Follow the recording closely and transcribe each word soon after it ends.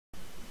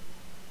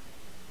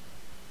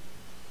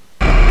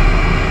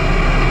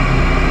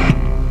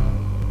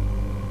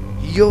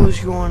Yo,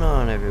 what's going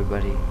on,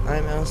 everybody?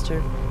 I'm Alistair,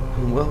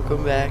 and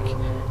welcome back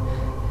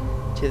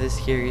to the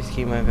scariest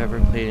game I've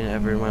ever played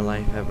in my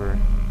life ever.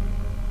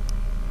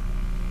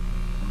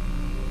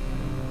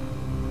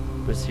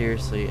 But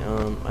seriously,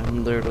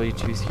 I'm literally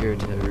too scared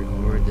to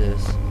record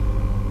this.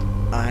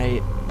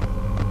 I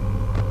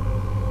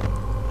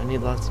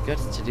need lots of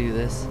guts to do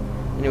this.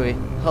 Anyway,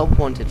 help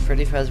wanted.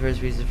 Freddy Fazbear's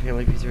piece of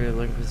family pizza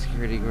linked with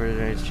security guard at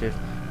night shift.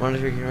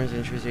 Monitor cameras,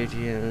 interest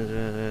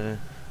ATM,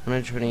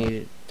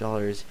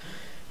 $128.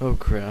 Oh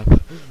crap.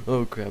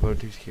 Oh crap, I'm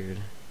too scared.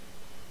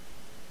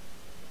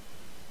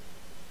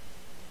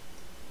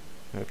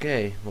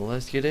 Okay, well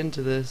let's get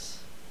into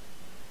this.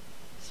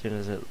 As soon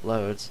as it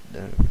loads,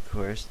 of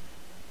course.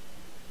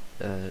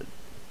 Okay,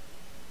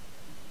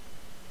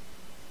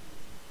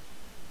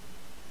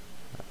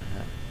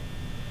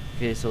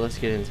 so let's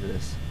get into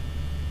this.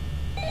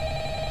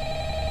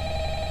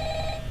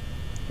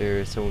 There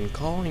is someone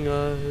calling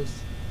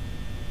us,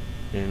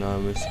 and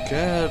I'm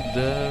scared.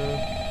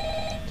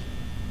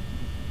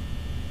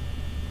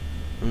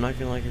 I'm not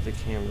gonna look at the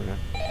camera.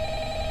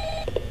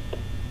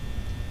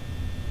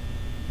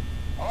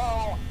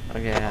 Hello?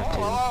 Okay, I have to.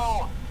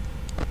 Hello?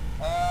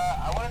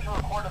 I wanted to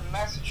record a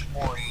message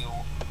for you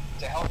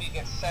to help you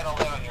get settled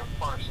in on your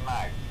first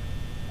night.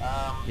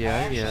 I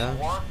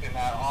actually worked in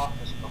that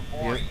office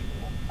before you.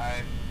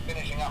 I'm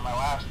finishing up my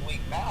last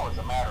week now, as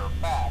a matter of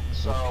fact.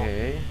 So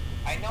Okay.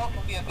 I know it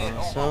can be a bit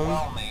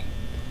overwhelming.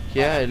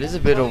 Yeah, it is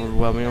a bit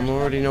overwhelming. I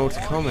already know what's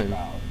coming.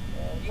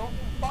 You'll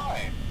be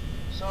fine.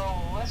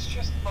 So let's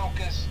just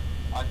focus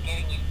on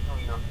getting you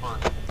through your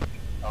first week,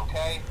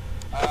 okay?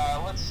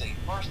 Let's see.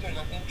 First, there's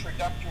an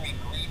introductory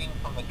greeting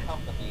from the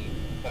company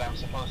that I'm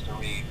supposed to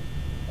read.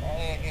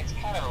 It's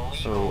kind of a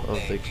legal thing.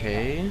 Of the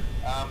K?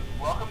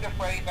 Welcome to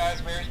Freddys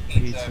Fazbear's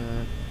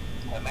Pizza.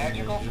 A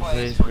magical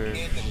place for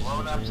kids and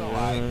grown-ups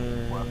alike.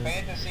 Where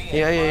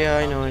fantasy and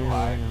I know.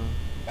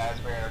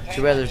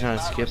 Too bad there's not a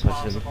skip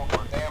button.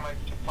 For damage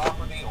to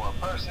property or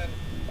a person.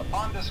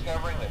 Upon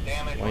discovering that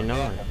damage or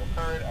death have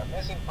occurred, a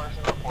missing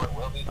person report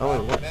will be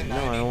filed within 90 days.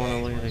 No, I don't want to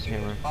look at the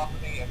camera.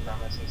 Property and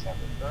premises have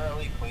been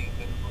thoroughly cleaned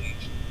and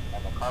bleached,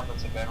 and the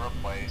carpets have been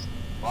replaced.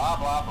 Blah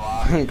blah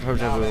blah.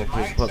 Carpets have been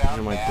replaced. Put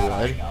in my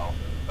blood.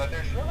 But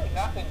there's really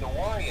nothing to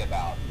worry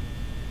about.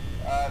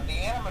 The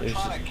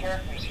animatronic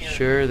characters here.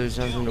 Sure, there's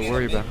nothing to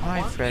worry about.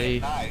 Hi,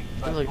 Freddy.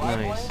 You look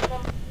nice.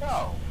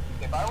 No.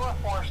 If I were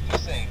forced to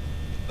sing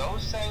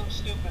those same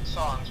stupid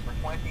songs for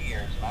 20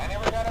 years and I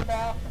never got a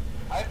bath,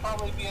 I'd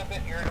probably be a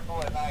bit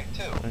irritable at night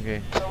too.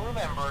 Okay. So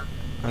remember,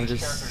 these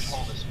characters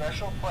hold a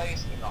special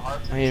place in the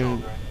hearts of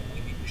children, and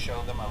we need to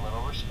show them a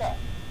little respect.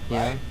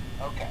 Right?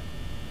 Okay.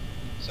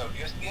 So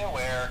just be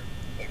aware,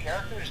 the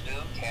characters do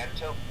tend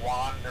to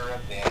wander a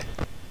bit.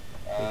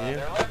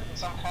 They're left in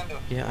some kind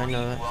of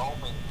roaming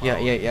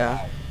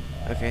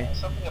Okay.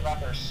 Something about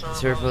their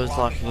servo's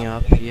locking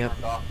up. Yep.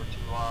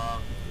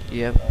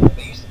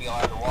 They used to be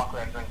allowed to walk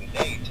around during the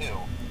day too.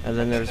 And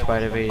then there's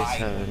Spider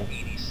 87.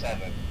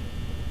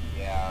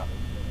 Yeah.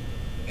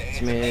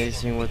 It's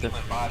amazing what the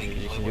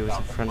you can do with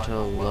the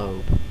frontal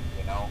lobe.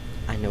 You know?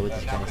 I know what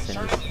this guy says.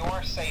 Concerning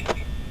your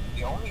safety,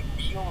 the only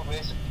real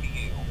risk to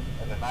you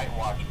as a night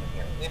watchman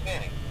here, if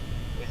any,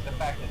 is the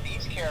fact that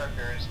these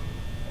characters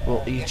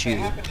will eat you.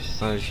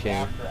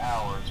 After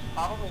hours,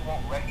 probably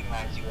won't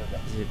recognize you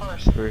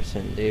as a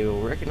person. They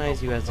will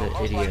recognize you as an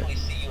idiot. Likely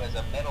see you as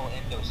a metal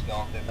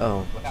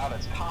endoskeleton without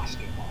its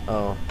costume on.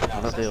 Oh, I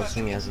thought they will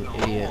see me as an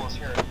idiot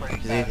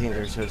because they think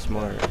they're so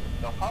smart.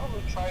 They'll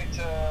probably try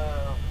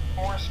to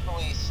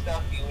forcefully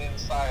stuff you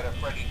inside a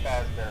Freddy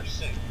Fazbear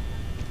suit.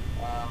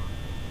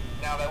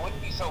 Now that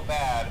wouldn't be so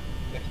bad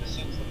if the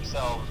suits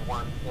themselves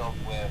weren't filled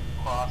with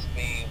cross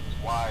beams,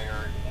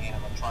 wires, and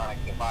animatronic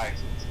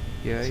devices.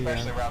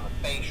 Especially around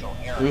the facial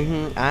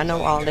area. I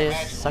know all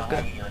this, sucker.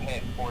 Having your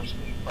head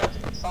forcefully pressed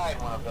inside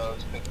one of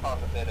those could cause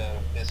a bit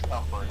of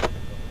discomfort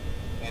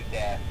and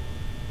death.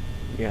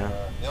 Yeah.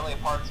 The only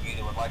parts of you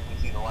that would likely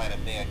see the light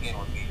of day again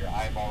would be your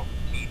eyeballs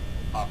and teeth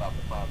that pop out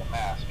the front of the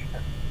mask.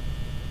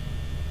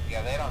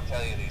 Yeah, they don't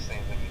tell you these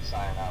things when you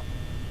sign up.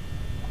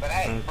 But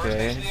hey, first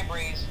day of the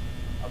breeze.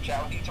 I'll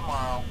chat with you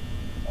tomorrow.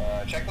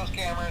 Check those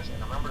cameras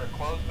and remember to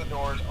close the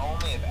doors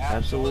only if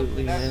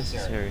absolutely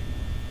necessary.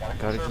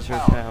 Gotta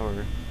conserve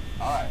power.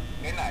 Alright,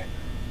 good night.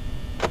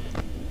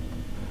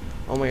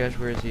 Oh my gosh,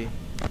 where is he?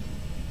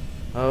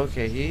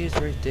 Okay, he's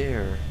right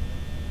there.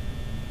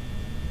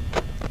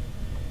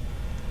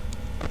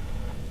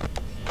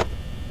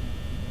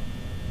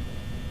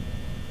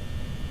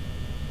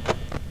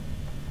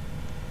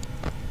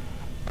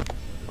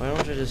 Why don't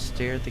I just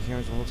stare at the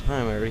cameras the whole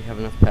time? I already have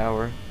enough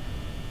power.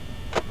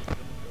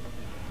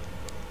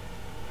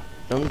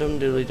 Dum dum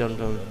diddly dum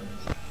dum.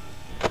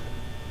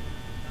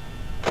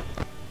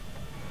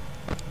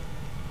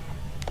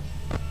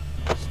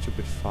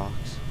 Stupid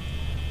fox.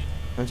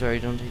 I'm sorry,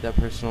 don't take that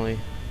personally.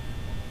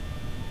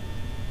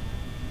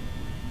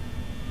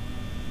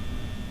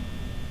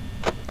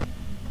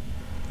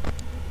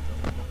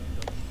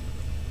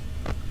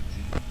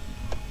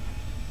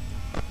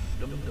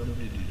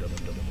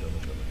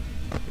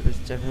 There's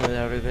definitely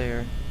louder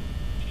there.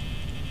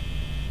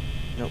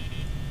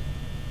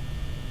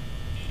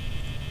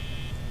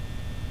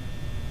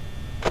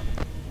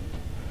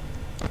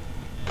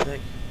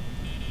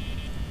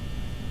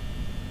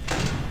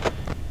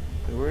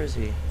 Where is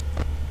he?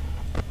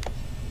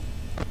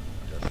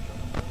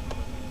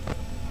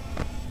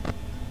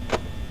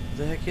 Where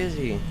the heck is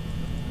he?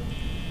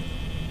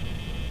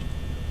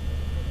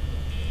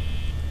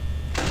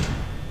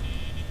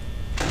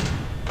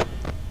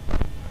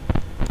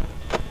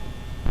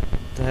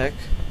 What the heck?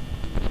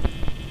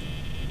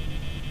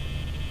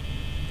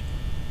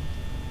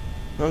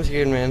 I'm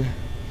scared, man.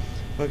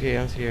 Okay,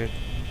 I'm scared.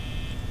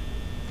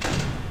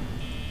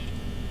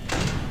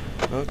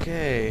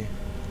 Okay.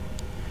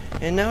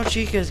 And now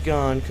Chica's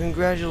gone.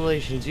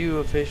 Congratulations, you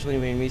officially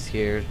made me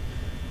scared.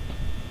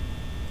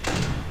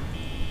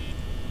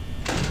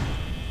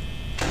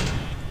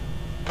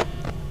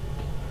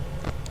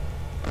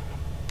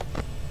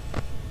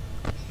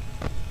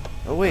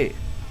 Oh wait.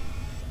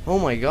 Oh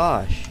my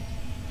gosh.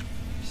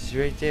 She's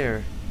right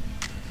there.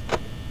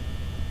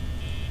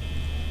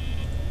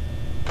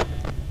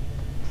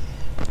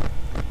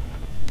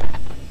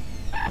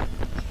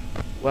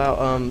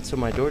 Wow, so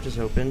my door just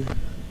opened.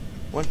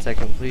 1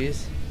 second,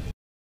 please.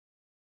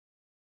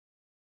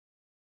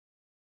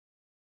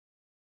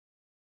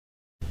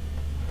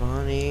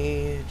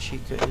 Bonnie,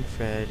 Chica, and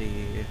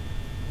Freddy.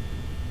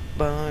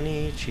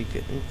 Bonnie,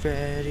 Chica, and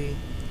Freddy.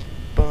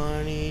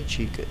 Bonnie,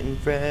 Chica, and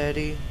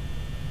Freddy.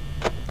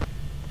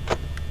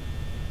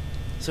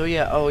 So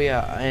yeah, oh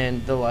yeah,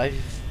 and the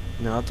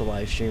not the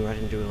live stream, I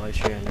didn't do a live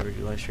stream, I never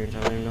do live streams,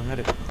 I don't even know how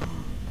to.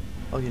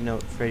 Oh, you know,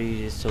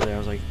 Freddy is still there. I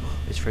was like,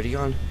 oh, is Freddy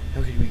gone?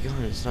 How could he be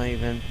gone? It's not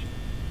even.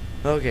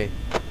 Okay,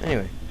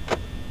 anyway.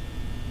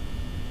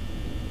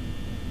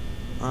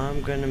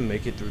 I'm gonna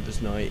make it through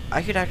this night.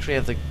 I could actually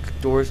have the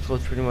doors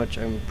closed pretty much,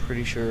 I'm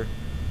pretty sure,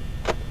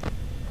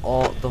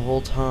 the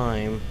whole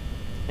time,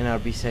 and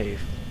I'd be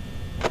safe.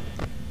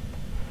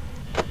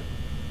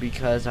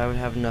 Because I would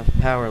have enough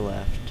power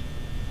left.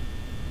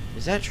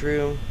 Is that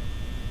true?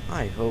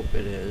 I hope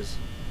it is.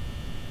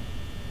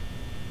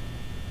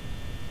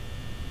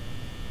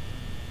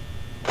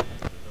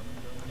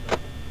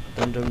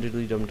 Dum dum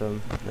diddly dum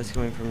dum. That's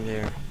coming from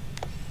there.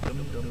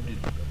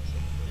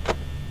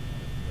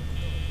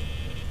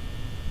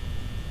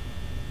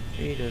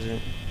 He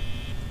doesn't.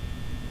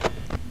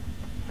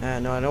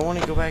 No, I don't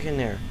want to go back in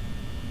there.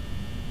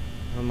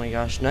 Oh my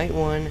gosh, night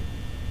 1,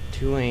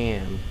 2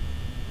 a.m.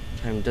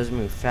 Time doesn't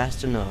move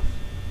fast enough.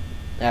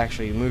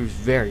 Actually, it moves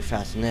very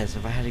fast in this.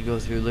 If I had to go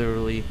through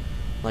literally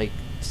like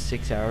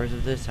 6 hours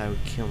of this, I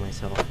would kill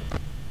myself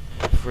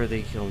before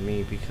they kill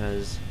me,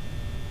 because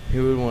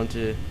who would want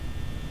to?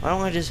 Why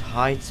don't I just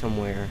hide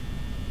somewhere?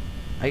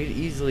 I could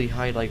easily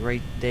hide like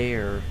right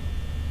there,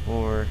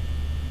 or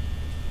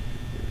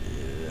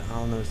I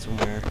don't know,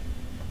 somewhere.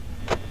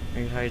 I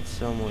could hide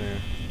somewhere.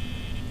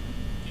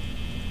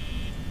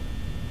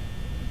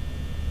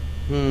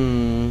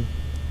 Oh,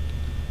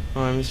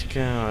 I'm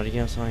scared.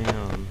 Yes, I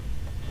am.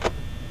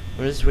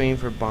 I'm just waiting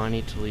for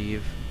Bonnie to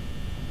leave.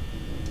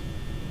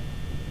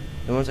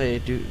 And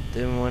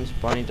once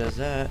Bonnie does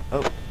that,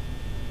 oh,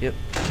 yep.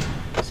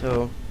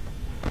 So,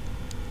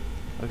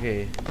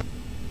 okay.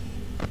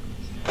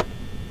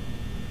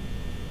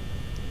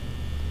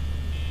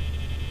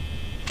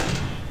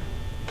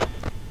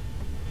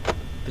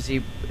 But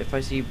see, if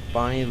I see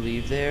Bonnie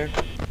leave there,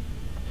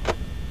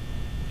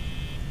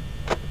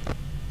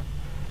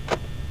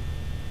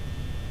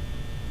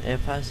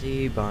 if I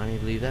see Bonnie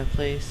leave that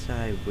place,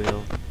 I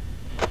will.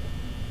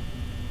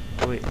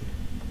 Oh, wait.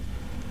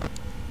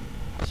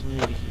 I still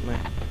need to keep my.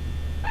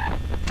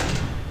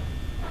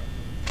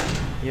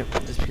 Yep,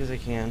 just because I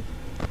can.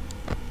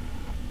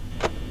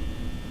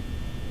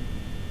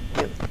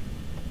 Yep.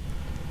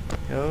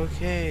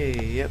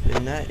 Okay, yep,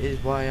 and that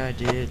is why I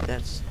did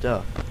that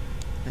stuff.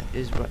 That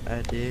is what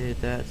I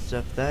did, that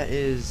stuff. That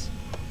is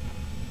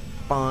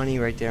Bonnie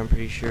right there, I'm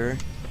pretty sure.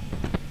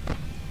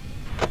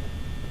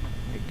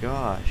 My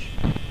gosh.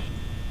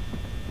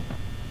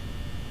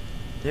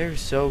 They're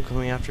so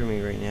coming after me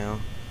right now.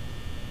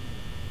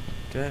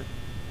 Good.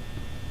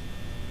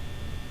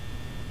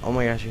 Oh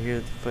my gosh, I hear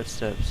the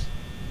footsteps.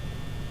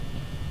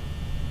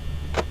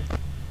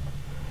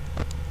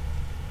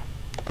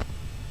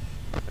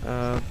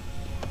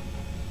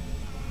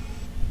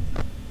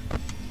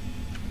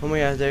 Oh my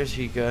gosh, there's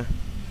Chica.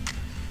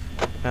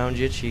 Found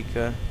you,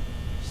 Chica.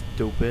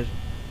 Stupid.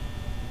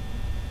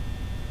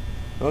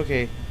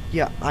 Okay,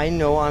 yeah, I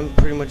know I'm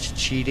pretty much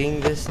cheating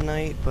this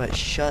night, but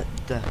shut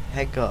the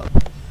heck up.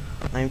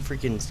 I'm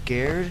freaking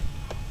scared.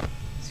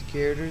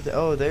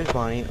 Oh, there's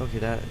Bonnie. Okay,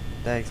 that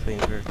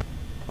explains where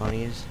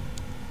Bonnie is.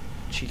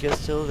 Chica's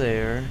still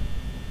there.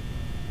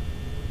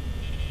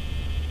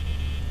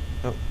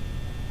 Oh.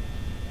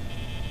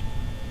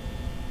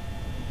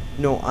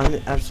 No, I'm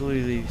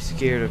absolutely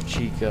scared of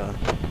Chica.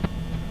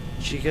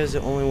 Chica's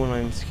the only one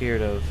I'm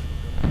scared of.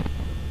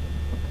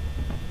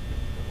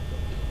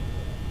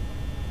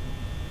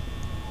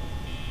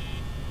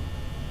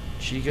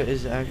 Chica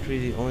is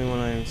actually the only one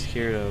I'm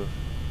scared of.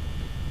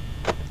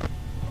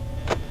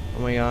 Oh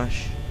my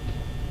gosh.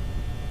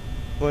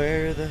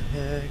 Where the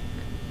heck?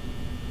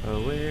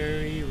 Oh,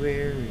 where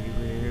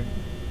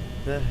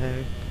the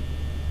heck?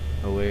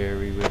 Oh, where?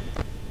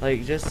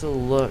 Like, just the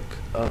look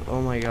of,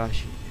 oh my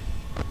gosh.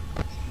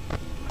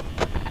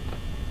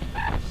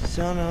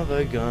 Son of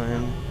a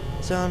gun,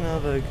 son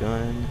of a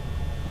gun,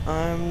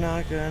 I'm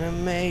not gonna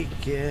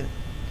make it.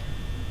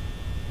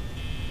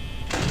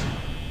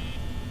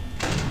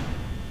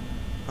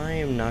 I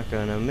am not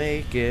gonna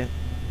make it.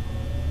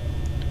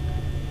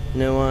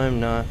 No, I'm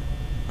not.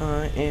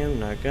 I am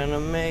not gonna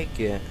make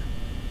it.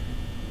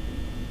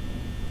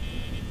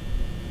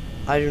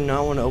 I do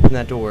not want to open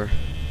that door.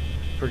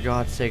 For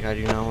God's sake, I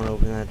do not want to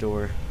open that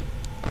door.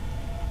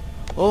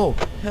 Oh,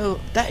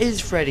 hell, that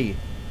is Freddy.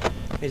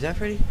 Hey, is that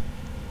Freddy?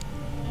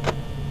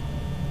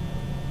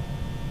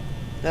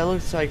 That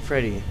looks like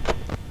Freddy.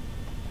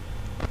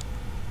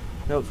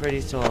 Nope,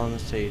 Freddy's still on the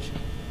stage.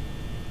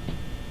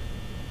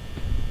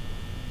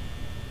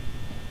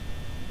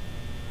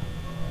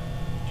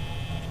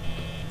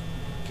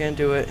 Can't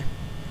do it.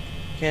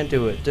 Can't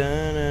do it.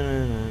 Dun dun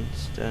dun dun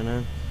dun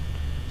dun.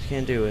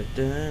 Can't do it.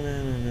 Dun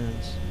dun dun dun.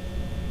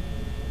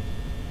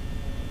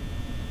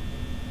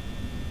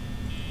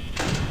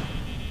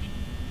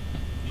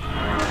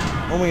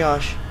 Oh my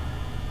gosh.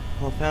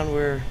 Well, found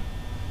where.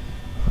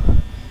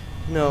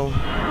 No.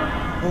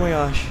 Oh my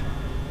gosh.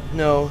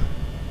 No.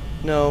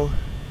 No.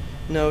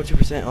 No,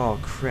 2%. Oh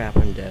crap,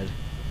 I'm dead.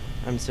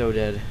 I'm so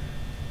dead.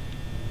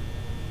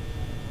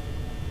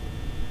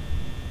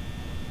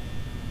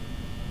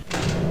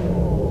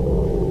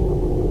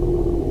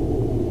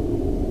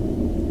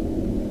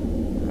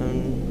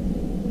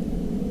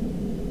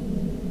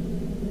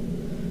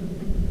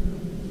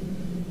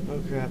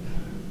 Oh crap.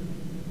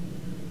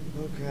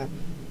 Oh crap.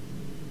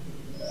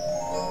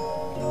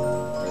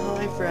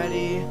 Hi,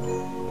 Freddy.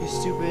 You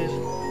stupid.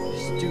 You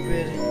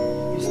stupid.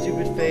 You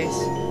stupid face.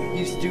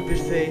 You stupid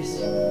face.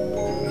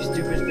 You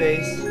stupid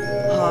face.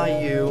 Hi,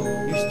 you.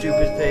 You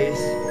stupid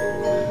face.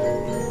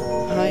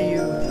 Hi,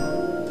 you.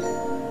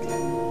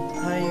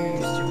 Hi, you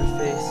stupid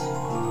face.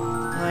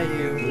 Hi,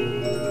 you.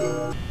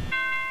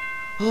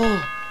 Oh,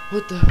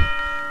 what the?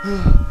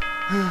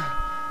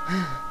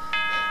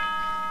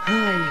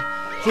 Hi.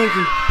 Thank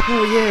you.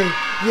 Oh, yay.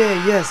 Yay,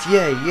 yes,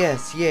 yay,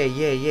 yes, yay,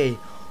 yay, yay.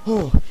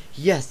 Oh,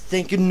 yes,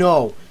 thank you.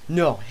 No.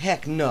 No,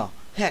 heck no.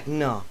 Heck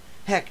no.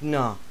 Heck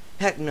no.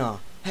 Heck no.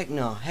 Heck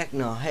no. Heck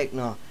no. Heck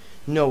no.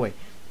 No way.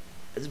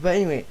 But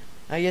anyway,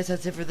 I guess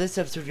that's it for this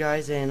episode,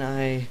 guys, and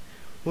I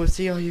will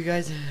see all you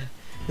guys in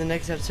the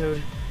next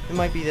episode. It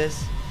might be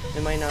this.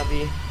 It might not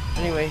be.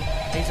 Anyway,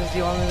 thanks. I'll see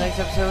you all in the next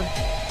episode,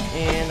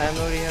 and I'm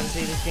learning how to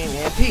say this game,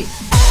 and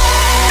peace.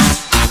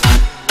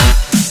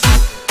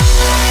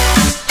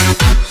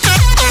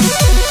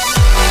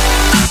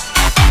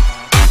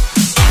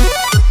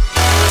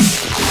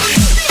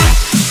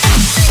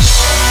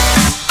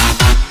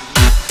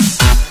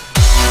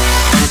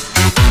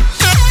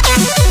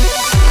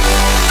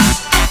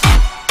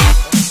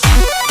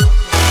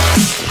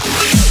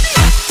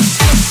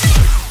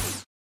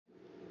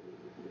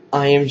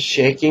 I am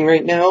shaking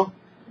right now.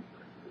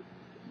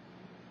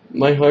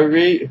 My heart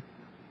rate.